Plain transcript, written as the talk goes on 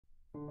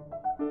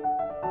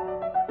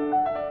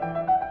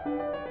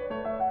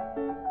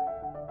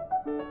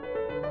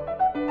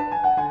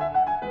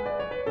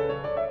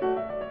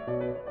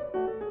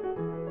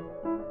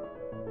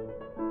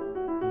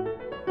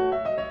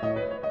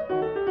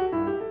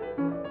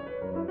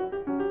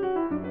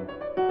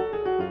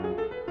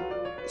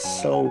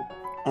So,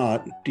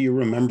 do you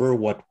remember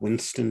what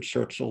Winston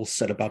Churchill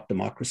said about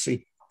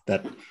democracy?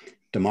 That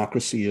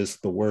democracy is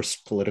the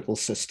worst political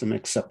system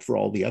except for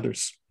all the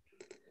others.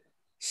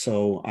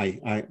 So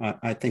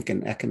I think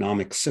an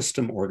economic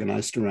system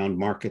organized around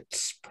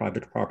markets,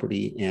 private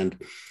property, and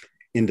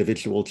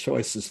individual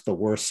choice is the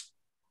worst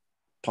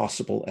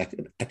possible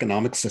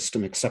economic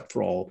system except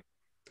for all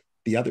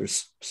the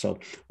others. So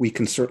we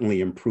can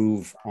certainly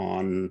improve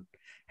on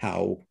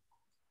how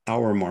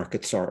our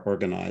markets are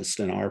organized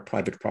and our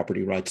private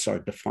property rights are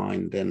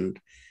defined and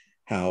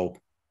how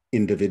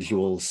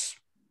individuals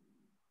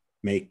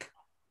make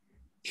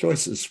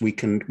choices. We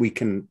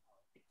can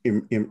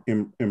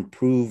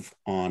improve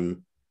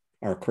on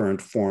our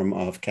current form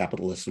of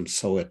capitalism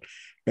so it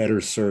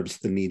better serves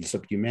the needs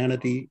of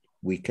humanity.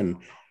 We can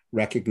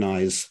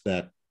recognize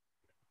that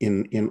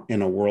in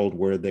a world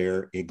where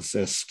there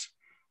exist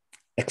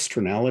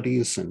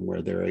externalities and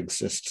where there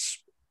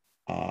exists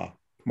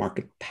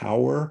market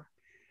power,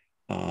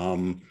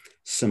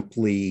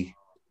 simply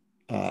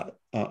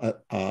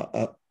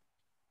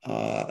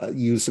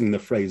using the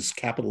phrase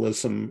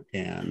capitalism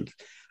and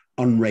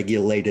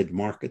unregulated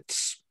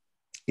markets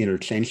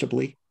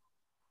interchangeably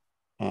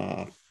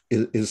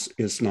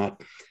is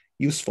not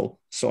useful.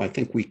 So I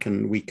think we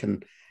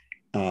can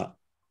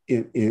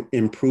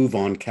improve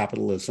on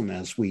capitalism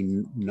as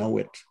we know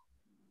it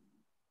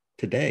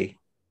today,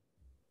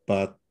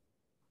 but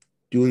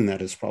doing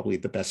that is probably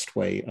the best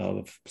way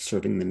of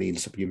serving the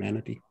needs of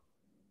humanity.